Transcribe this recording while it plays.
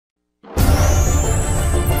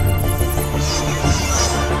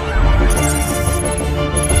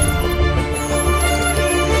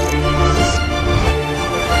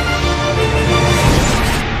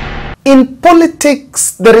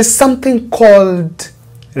politics, there is something called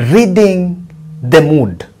reading the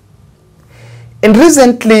mood. And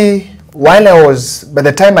recently, while by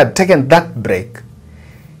the time I'd taken that break,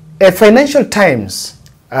 a Financial Times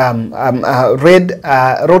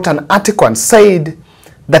wrote an article and said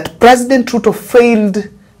that President Ruto failed,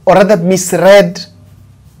 or rather misread,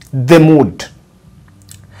 the mood.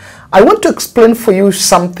 I want to explain for you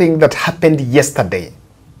something that happened yesterday.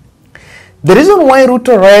 The reason why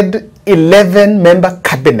Ruto read 11-member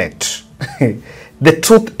cabinet, the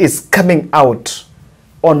truth is coming out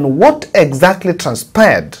on what exactly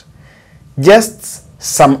transpired just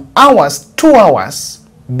some hours, 2 hours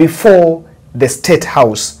before the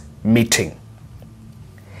Statehouse meeting.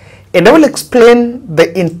 And I will explain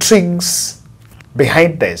the intrigues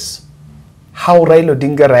behind this, how Raila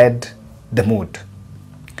Odinga read the mood.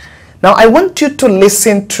 Now, I want you to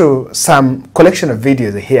listen to some collection of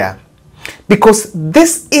videos here, because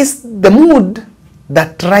this is the mood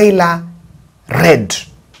that Raila read.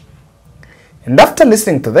 And after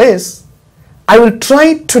listening to this, I will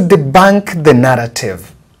try to debunk the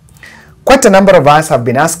narrative. Quite a number of us have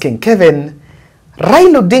been asking, Kevin,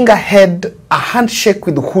 Raila Odinga had a handshake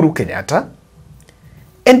with Uhuru Kenyatta,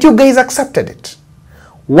 and you guys accepted it.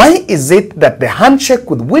 Why is it that the handshake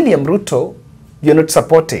with William Ruto you're not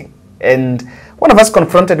supporting? And one of us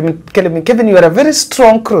confronted me, telling me, Kevin, you are a very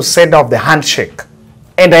strong crusader of the handshake.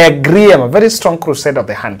 And I agree, I'm a very strong crusader of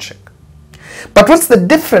the handshake. But what's the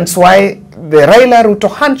difference why the Raila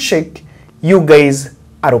Ruto handshake you guys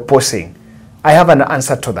are opposing? I have an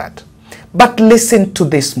answer to that. But listen to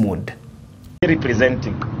this mood.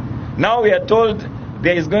 Representing. Now we are told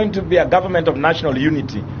there is going to be a government of national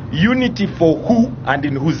unity. Unity for who and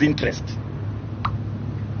in whose interest?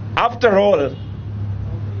 After all,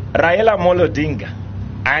 Raila Odinga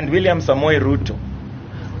and William Samoei Ruto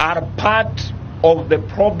are part of the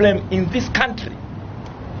problem in this country,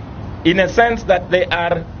 in a sense that they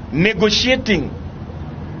are negotiating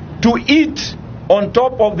to eat on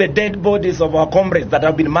top of the dead bodies of our comrades that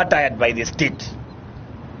have been martyred by the state.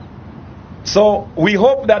 So we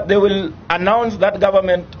hope that they will announce that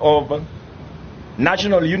government of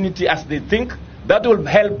national unity as they think. That will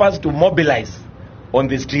help us to mobilize on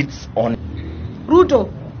the streets. On Ruto,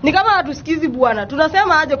 ni kama hatusikizi bwana.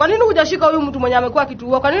 Tunasema aje, kwa nini hujashika huyu mtu mwenye amekuwa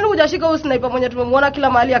akituua? Kwa nini hujashika huyu sniper mwenye tumemwona kila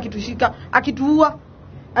mahali akitushika, akituua?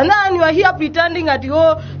 And then you are here pretending at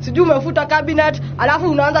sijui umefuta cabinet, alafu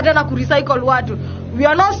unaanza tena kurecycle watu. We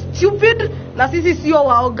are not stupid, na sisi sio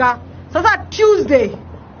waoga. Sasa Tuesday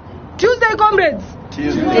comrades.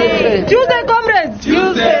 Tuesday comrades.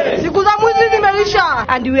 Siku za mwizi zimeisha.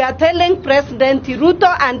 And we are telling President Ruto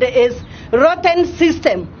and his rotten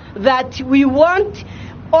system that we want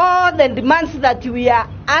all the demands that we are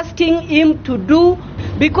asking him to do,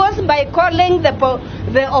 because by calling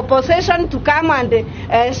the opposition to come and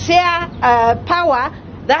share power,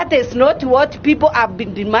 that is not what people have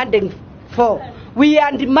been demanding for. We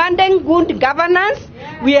are demanding good governance.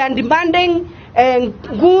 We are demanding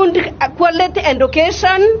good quality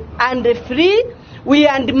education and free. We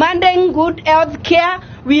are demanding good health care.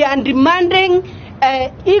 We are demanding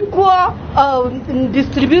equal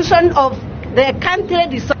distribution of the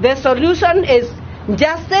country. The solution is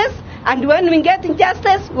justice, and when we get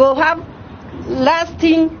justice, we'll have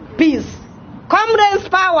lasting peace. Comrades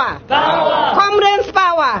power! Power! Comrades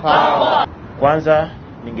power! Power! Kwanza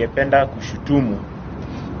ningependa kushutumu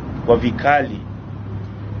kwa vikali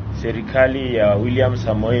serikali ya William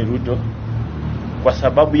Samoei Ruto kwa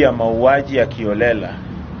sababu ya mauaji ya kiolela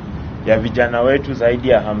ya vijana wetu zaidi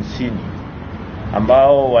ya 50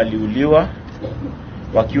 ambao waliuliwa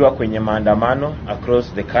wakiwa kwenye maandamano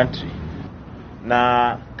across the country.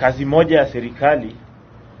 Na kazi moja ya serikali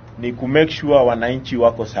ni kumake sure wananchi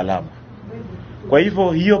wako salama. Kwa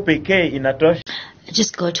hivyo hiyo pekee inatosha. I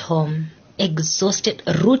just got home exhausted.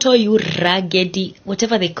 Ruto, you raggedy,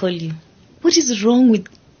 whatever they call you. What is wrong with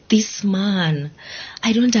this man?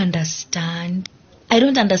 I don't understand. I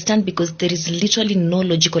don't understand, because there is literally no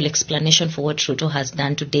logical explanation for what Ruto has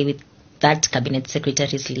done today with that cabinet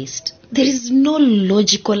secretary's list. There is no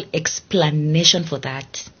logical explanation for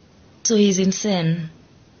that. So he's insane.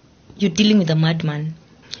 You're dealing with a madman.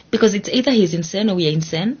 Because it's either he's insane or we are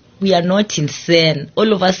insane. We are not insane.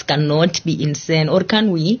 All of us cannot be insane. Or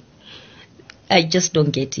can we? I just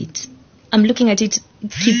don't get it. I'm looking at it.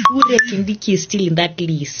 Kibure Kindiki is still in that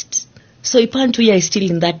list. So Ipantuya is still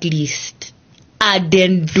in that list.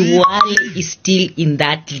 Aden Duale is still in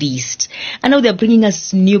that list. And now they're bringing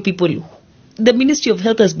us new people. The Ministry of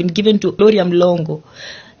Health has been given to Gloria Mlongo.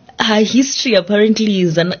 Her history apparently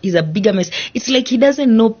is a bigger mess. It's like he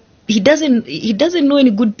doesn't know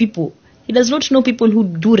any good people. He does not know people who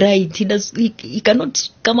do right. He cannot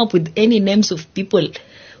come up with any names of people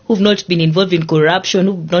who've not been involved in corruption,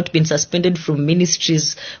 who've not been suspended from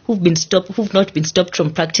ministries, who've not been stopped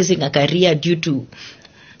from practicing a career due to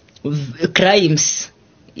crimes.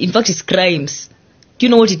 In fact, it's crimes. Do you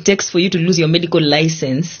know what it takes for you to lose your medical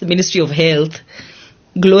license? The Ministry of Health,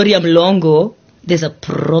 Gloria Mlongo. There's a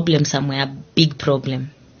problem somewhere, a big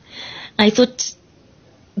problem. I thought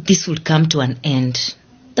this would come to an end.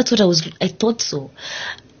 That's what I thought so.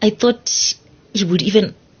 I thought it would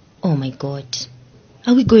even, oh my God.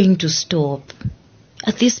 Are we going to stop?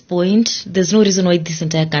 At this point, there's no reason why this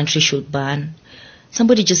entire country should burn.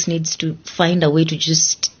 Somebody just needs to find a way to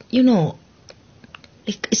just,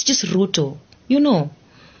 like, it's just Ruto.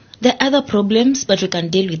 There are other problems, but we can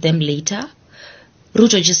deal with them later.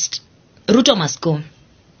 Ruto must go.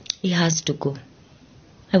 He has to go.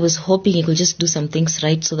 I was hoping he could just do some things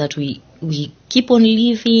right so that we keep on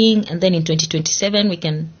living, and then in 2027 we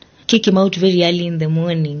can kick him out very early in the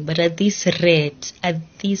morning. But at this rate, at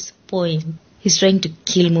this point, he's trying to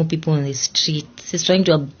kill more people on the streets. He's trying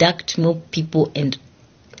to abduct more people and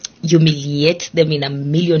humiliate them in a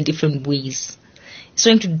million different ways. He's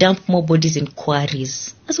trying to dump more bodies in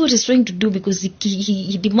quarries. That's what he's trying to do, because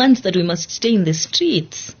he demands that we must stay in the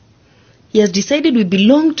streets. He has decided we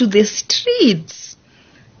belong to the streets.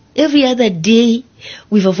 Every other day,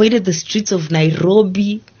 we've avoided the streets of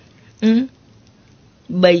Nairobi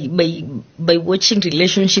by watching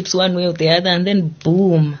relationships one way or the other, and then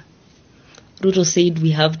boom, Ruto said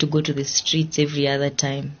we have to go to the streets every other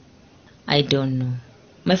time. I don't know.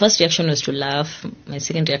 My first reaction was to laugh. My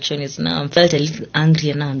second reaction is now I felt a little angry,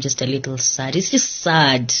 and now I'm just a little sad. It's just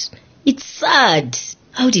sad. It's sad.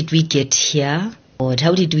 How did we get here? God,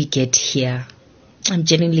 how did we get here? I'm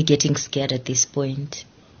genuinely getting scared at this point.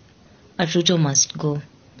 But Ruto must go.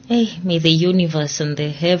 Hey, may the universe and the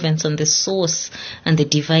heavens and the source and the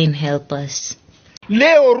divine help us.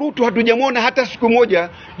 Leo Ruto hatujamwona hata siku moja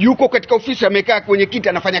yuko katika ofisi amekaa kwenye kiti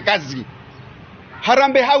anafanya kazi.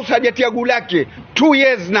 Harambe House hajatia guu lake 2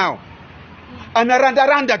 years now.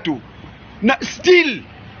 Anaranda tu. Na still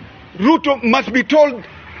Ruto must be told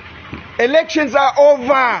elections are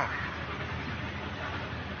over.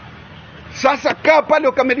 Sasa kaa pale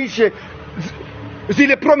ukamilishe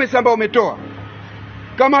zile promise ambazo umetoa.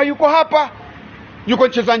 Kama hayuko hapa, yuko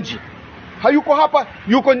ncheza nje. Hayuko hapa,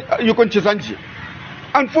 yuko ncheza nje.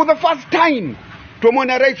 And for the first time,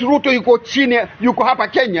 tumeona Rais Ruto yuko hapa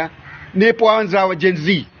Kenya, ndipo anza wa Gen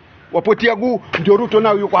Z. Wapotia guu ndio Ruto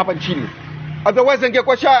nao yuko hapa nchini. Otherwise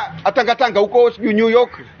angekuwa atangatanga huko New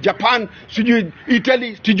York, Japan,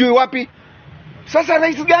 Italy, sijui wapi. Sasa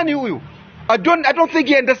rais gani huyu? I don't think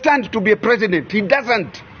he understands to be a president. He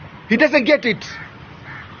doesn't get it.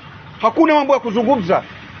 Hakuna mambo ya kuzungumza.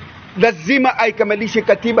 Lazima aikamilishe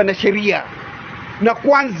katiba na sheria. Na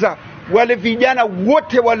kwanza wale vijana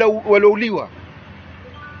wote walouliwa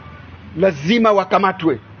lazima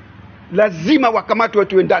wakamatwe. Lazima wakamatwe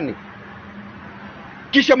tuendane.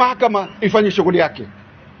 Kisha mahakama ifanye shughuli yake.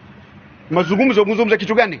 Mazungumzo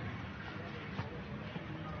kitu gani?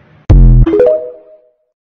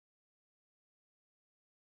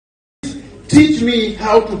 Teach me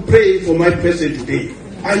how to pray for my president today.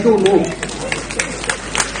 I don't know.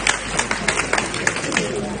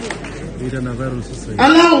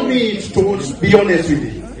 Allow me to be honest with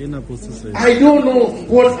you. I don't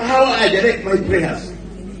know how I direct my prayers.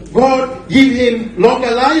 God, give him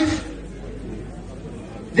longer life.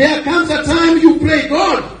 There comes a time you pray,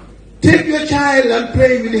 God, take your child and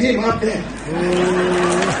pray with him up there.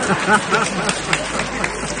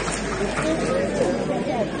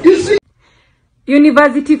 You see?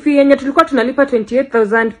 University fee yenye tulikuwa tunalipa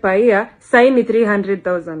 28,000 per year, saini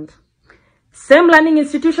 300,000. Same learning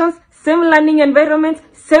institutions, same learning environments,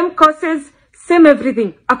 same courses, same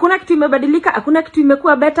everything. Hakuna kitu imebadilika, hakuna kitu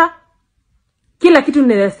imekuwa better. Kila kitu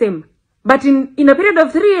ni the same. But in a period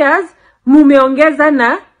of 3 years, mumeongeza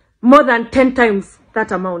na more than 10 times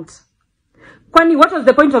that amount. Kwani what was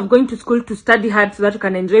the point of going to school to study hard so that you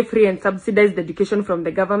can enjoy free and subsidized education from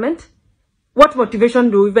the government? What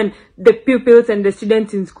motivation do even the pupils and the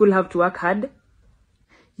students in school have to work hard?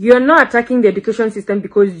 You are not attacking the education system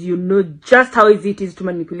because you know just how easy it is to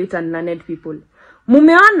manipulate unlearned people.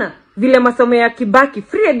 Mumeona vile masomo ya Kibaki,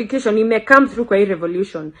 free education come through kwa hii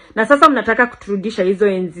revolution. Na sasa mnataka kuturudisha hizo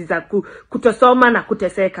enzi za kutosoma na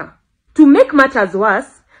kuteseka. To make matters worse,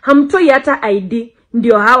 hamtoi hata ID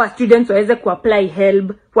ndio hawa students waweze kuapply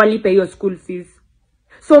help walipe hiyo school fees.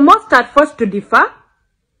 So most are forced to defer,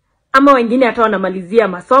 ama wengine hata wanamalizia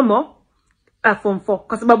masomo form 4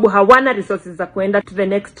 kwa sababu hawana resources za kuenda to the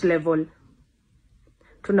next level.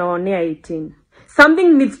 Tunaonea 18.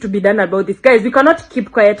 Something needs to be done about this. Guys, we cannot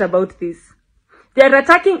keep quiet about this. They are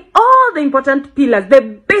attacking all the important pillars, the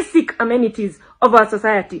basic amenities of our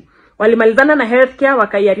society. Walimalizana na healthcare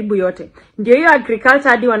wakaiharibu yote. Ndio hiyo agriculture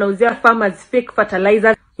hadi wanauzia farmers fake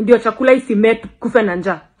fertilizers. Ndio chakula isimet kufe na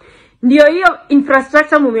njaa. Ndio hiyo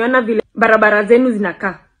infrastructure mumeona vile barabara zenu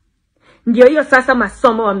zinakaa. Ndio hiyo sasa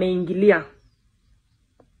masomo wameingilia.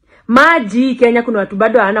 Maji Kenya kuna watu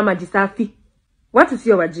bado hawana maji safi. Watu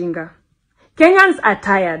sio wajinga. Kenyans are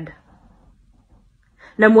tired.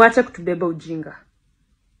 Na muache kutubeba ujinga.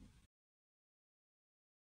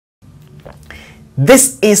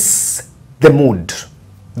 This is the mood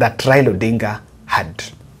that Raila Odinga had.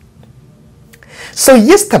 So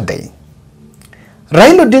yesterday,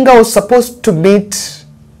 Raila Odinga was supposed to meet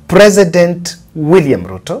President William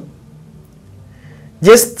Ruto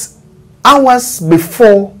just hours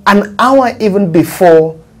before, an hour even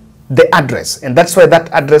before the address. And that's why that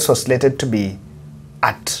address was slated to be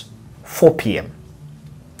at 4 p.m.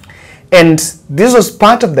 And this was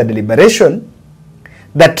part of the deliberation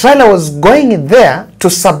that Raila was going there to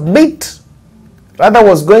submit, rather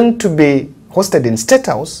was going to be hosted in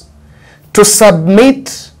Statehouse, to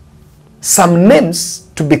submit some names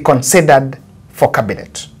to be considered for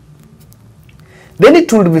cabinet. Then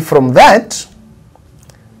it will be from that,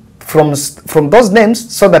 from those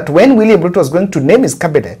names, so that when William Ruto was going to name his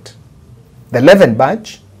cabinet, the 11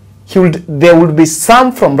 batch, there would be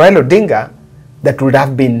some from Raila Odinga that would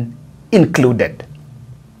have been included.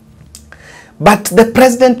 But the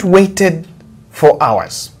president waited for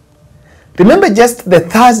hours. Remember, just the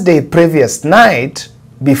Thursday previous night,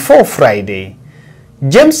 before Friday,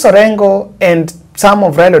 James Orengo and some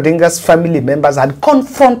of Raila Odinga's family members had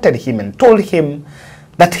confronted him and told him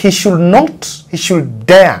that he should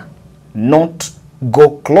dare not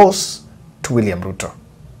go close to William Ruto.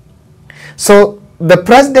 So the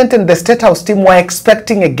president and the State House team were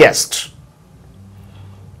expecting a guest.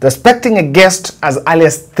 They're expecting a guest as early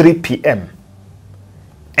as 3 p.m.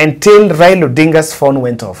 until Raila Odinga's phone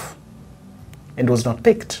went off and was not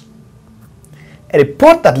picked. A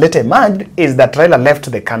report that later emerged is that Raila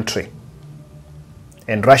left the country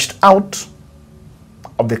and rushed out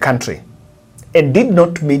of the country and did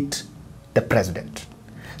not meet the president.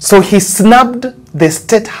 So he snubbed the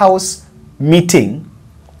State House meeting,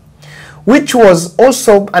 which was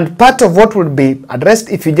also, and part of what would be addressed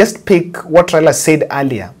if you just pick what Raila said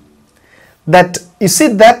earlier, that you see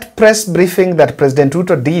that press briefing that President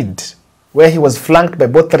Ruto did, where he was flanked by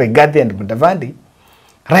both Rigathi and Mudavadi,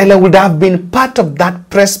 Raila would have been part of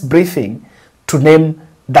that press briefing to name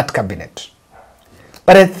that cabinet.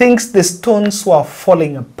 But I think the stones were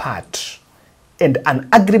falling apart and an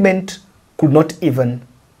agreement could not even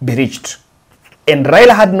be reached. And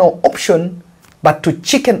Raila had no option but to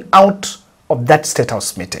chicken out of that State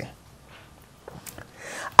House meeting.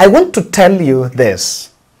 I want to tell you this.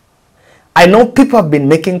 I know people have been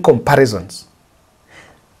making comparisons.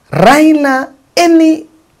 Raila, an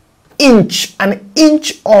inch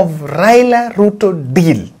of Raila Ruto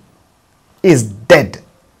deal is dead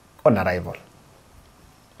on arrival.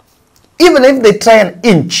 Even if they try an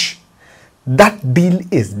inch, that deal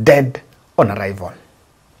is dead on arrival.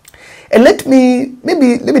 And let me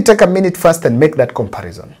take a minute first and make that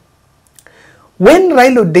comparison. When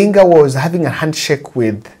Raila Odinga was having a handshake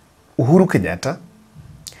with Uhuru Kenyatta,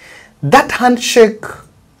 that handshake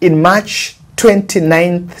in March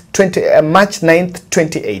 9th,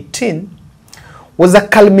 2018 was a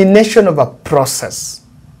culmination of a process.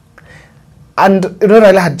 And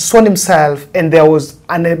Raila had sworn himself and there was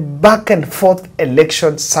a back and forth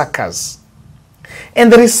election circus.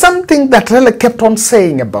 And there is something that Raila kept on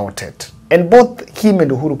saying about it, and both him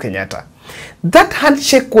and Uhuru Kenyatta. That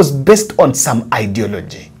handshake was based on some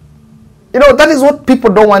ideology. That is what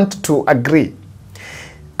people don't want to agree.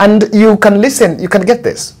 And you can listen, you can get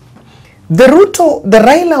this. The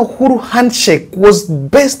Raila Uhuru handshake was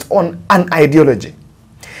based on an ideology.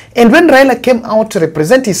 And when Raila came out to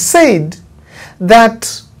represent, he said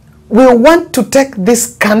that we want to take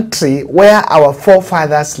this country where our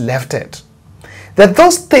forefathers left it. That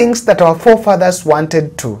those things that our forefathers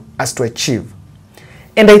wanted us to achieve.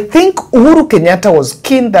 And I think Uhuru Kenyatta was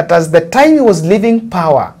keen that as the time he was leaving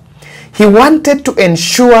power, he wanted to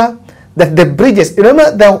ensure that the bridges,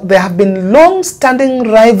 remember there have been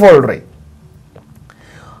long-standing rivalry.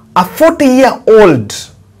 A 40-year-old,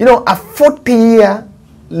 a 40-year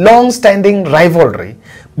long-standing rivalry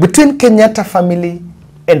between Kenyatta family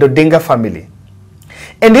and Odinga family.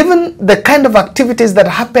 And even the kind of activities that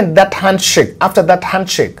happened after that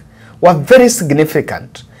handshake were very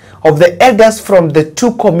significant, of the elders from the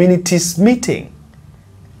two communities meeting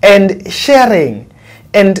and sharing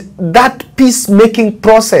And that peacemaking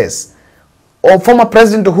process of former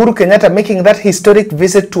President Uhuru Kenyatta making that historic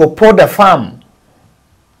visit to Opoda farm.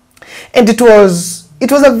 And it was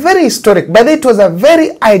a very historic, but it was a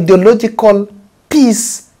very ideological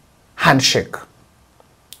peace handshake.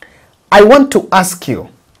 I want to ask you,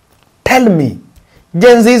 tell me,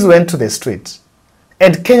 Gen Zs went to the street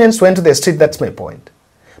and Kenyans went to the street, that's my point.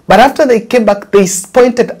 But after they came back, they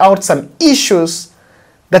pointed out some issues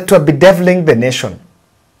that were bedeviling the nation.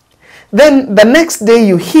 Then the next day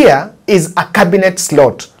you hear is a cabinet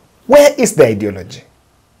slot. Where is the ideology?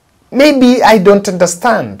 Maybe I don't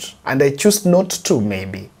understand and I choose not to,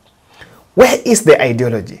 maybe. Where is the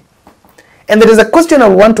ideology? And there is a question I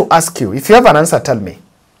want to ask you. If you have an answer, tell me.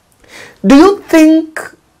 Do you think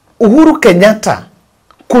Uhuru Kenyatta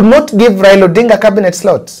could not give Raila Odinga cabinet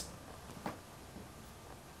slots?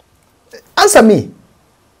 Answer me.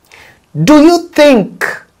 Do you think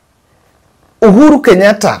Uhuru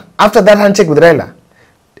Kenyatta, after that handshake with Raila,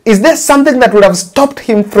 is there something that would have stopped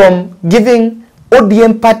him from giving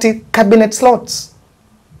ODM party cabinet slots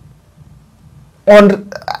on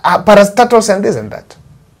parastatals and this and that?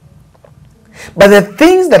 But the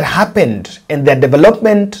things that happened and the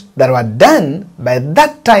development that were done by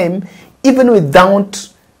that time, even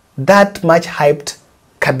without that much hyped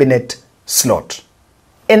cabinet slot.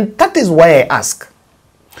 And that is why I ask,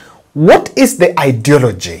 what is the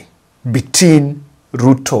ideology between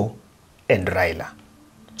Ruto and Raila?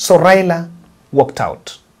 So Raila walked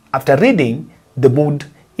out after reading the mood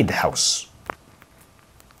in the house.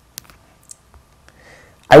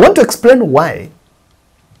 I want to explain why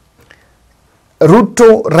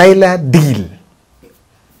Ruto-Raila deal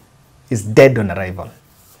is dead on arrival.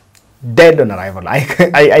 Dead on arrival.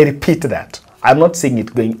 I repeat that. I'm not seeing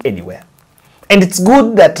it going anywhere. And it's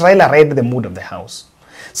good that Raila read the mood of the house.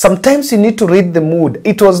 Sometimes you need to read the mood.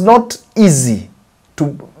 It was not easy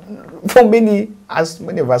for many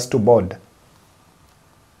of us to board.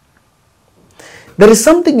 There is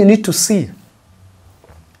something you need to see.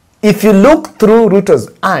 If you look through Ruto's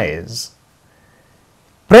eyes,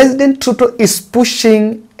 President Ruto is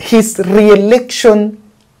pushing his re-election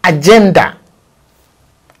agenda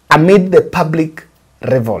amid the public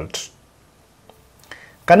revolt.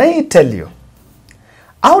 Can I tell you,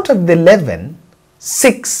 out of the 11,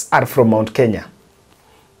 6 are from Mount Kenya.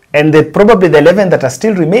 And probably the 11 that are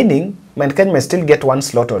still remaining, Mount Kenya may still get one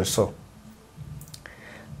slot or so.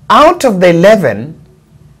 Out of the 11,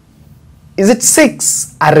 is it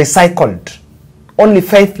 6 are recycled? Only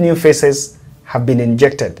 5 new faces have been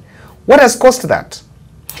injected. What has caused that?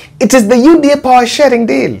 It is the UDA power sharing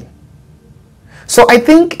deal. So I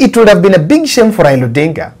think it would have been a big shame for Raila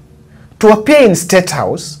Odinga to appear in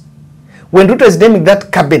Statehouse when Ruto is naming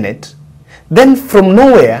that cabinet. Then from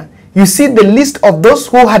nowhere, you see the list of those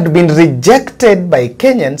who had been rejected by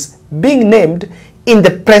Kenyans being named in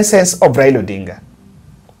the presence of Raila Odinga.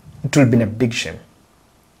 It would have been a big shame.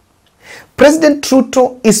 President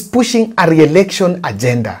Ruto is pushing a re-election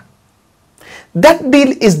agenda. That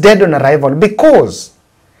deal is dead on arrival because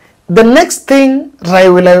the next thing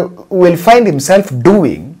Raila will find himself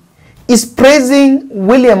doing is praising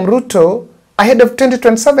William Ruto ahead of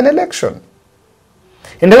 2027 election.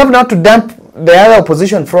 And they have now to dump the other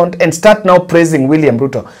opposition front and start now praising William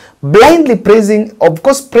Ruto. Blindly praising, of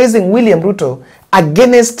course, praising William Ruto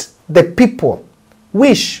against the people.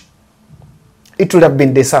 Wish it would have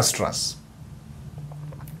been disastrous.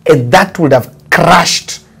 And that would have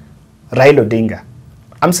crushed Raila Odinga.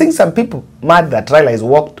 I'm seeing some people mad that Raila has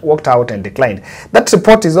walked out and declined. That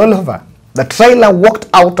report is all over. That Raila walked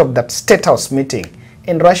out of that Statehouse meeting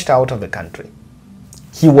and rushed out of the country.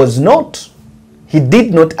 He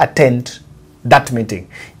did not attend that meeting,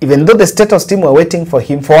 even though the Statehouse team were waiting for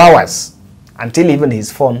him for hours until even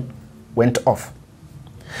his phone went off.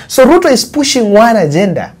 So Ruto is pushing one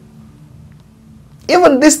agenda.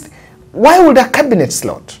 Even this, why would a cabinet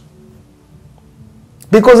slot?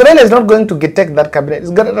 Because Raila is not going to take that cabinet.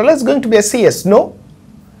 Raila is going to be a CS. No.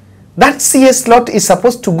 That CS slot is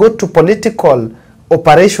supposed to go to political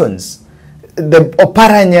operations. The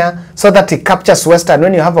Oparanya, so that he captures Western.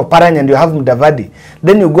 When you have Oparanya and you have Mudavadi,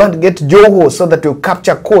 then you go and get Joho so that you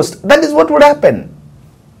capture Coast. That is what would happen.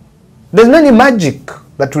 There's no any magic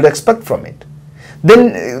that you'd expect from it.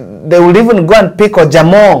 Then they would even go and pick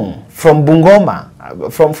Ojamong from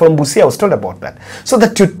Bungoma, from Busia. I was told about that. So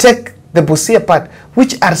that you take the Busia part,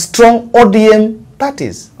 which are strong ODM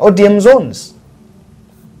parties, ODM zones.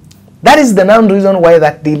 That is the main reason why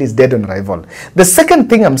that deal is dead on arrival. The second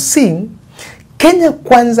thing I'm seeing, Kenya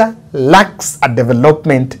Kwanza lacks a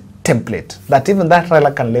development template that even that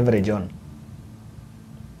Raila can leverage on.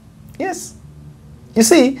 Yes. You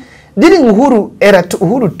see, During Uhuru era,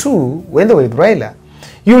 Uhuru too, when they were with Raila,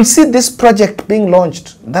 you'll see this project being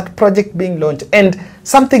launched, that project being launched, and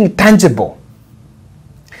something tangible.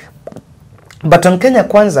 But on Kenya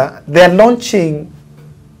Kwanza, they are launching,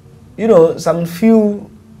 you know, some few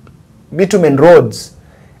bitumen roads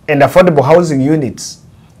and affordable housing units.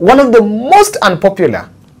 One of the most unpopular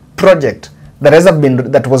project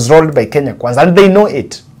that was rolled by Kenya Kwanza, and they know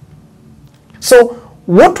it. So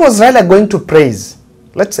what was Raila going to praise?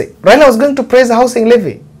 Let's say Raila was going to praise the housing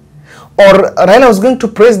levy, or Raila was going to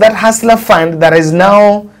praise that hustler fund that has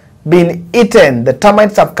now been eaten. The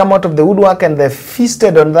termites have come out of the woodwork and they've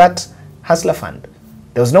feasted on that hustler fund.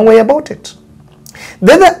 There was no way about it.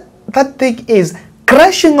 The other that thing is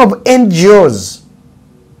crashing of NGOs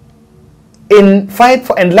in fight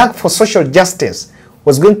for and lack for social justice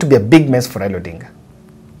was going to be a big mess for Raila Odinga.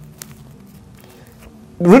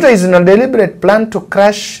 Ruto is in a deliberate plan to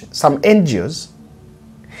crash some NGOs,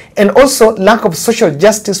 and also lack of social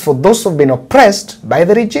justice for those who've been oppressed by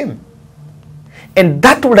the regime. And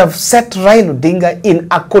that would have set Raila Odinga in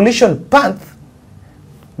a collision path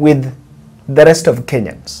with the rest of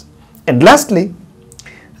Kenyans. And lastly,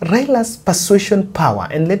 Raila's persuasion power,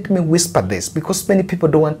 and let me whisper this because many people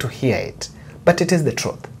don't want to hear it, but it is the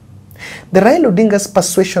truth. The Raila Odinga's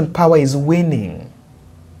persuasion power is winning.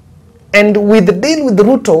 And with the deal with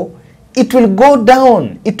Ruto, it will go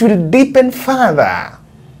down, it will deepen further.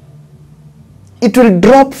 It will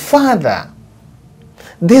drop further.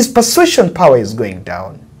 This persuasion power is going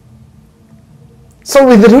down. So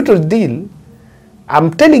with the Ruto deal,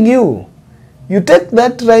 I'm telling you, you take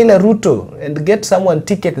that Raila Ruto and get someone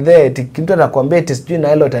ticket there,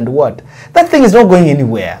 and what? That thing is not going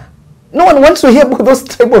anywhere. No one wants to hear about those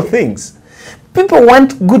tribal things. People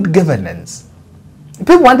want good governance.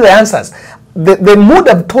 People want the answers. The mood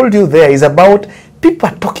I've told you there is about people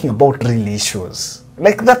are talking about real issues.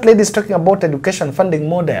 Like that lady is talking about education funding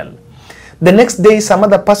model. The next day, some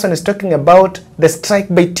other person is talking about the strike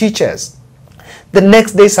by teachers. The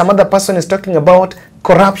next day, some other person is talking about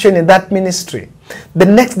corruption in that ministry. The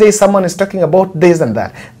next day, someone is talking about this and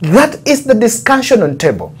that. That is the discussion on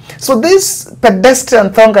table. So this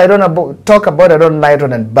pedestrian thing I don't talk about, I don't lie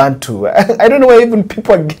on and Bantu. I don't know where even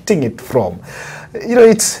people are getting it from. You know,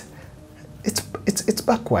 it's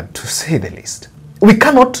backward to say the least. We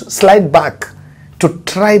cannot slide back to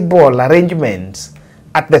tribal arrangements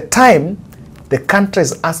at the time the country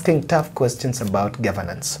is asking tough questions about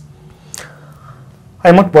governance.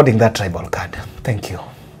 I'm not boarding that tribal card. Thank you.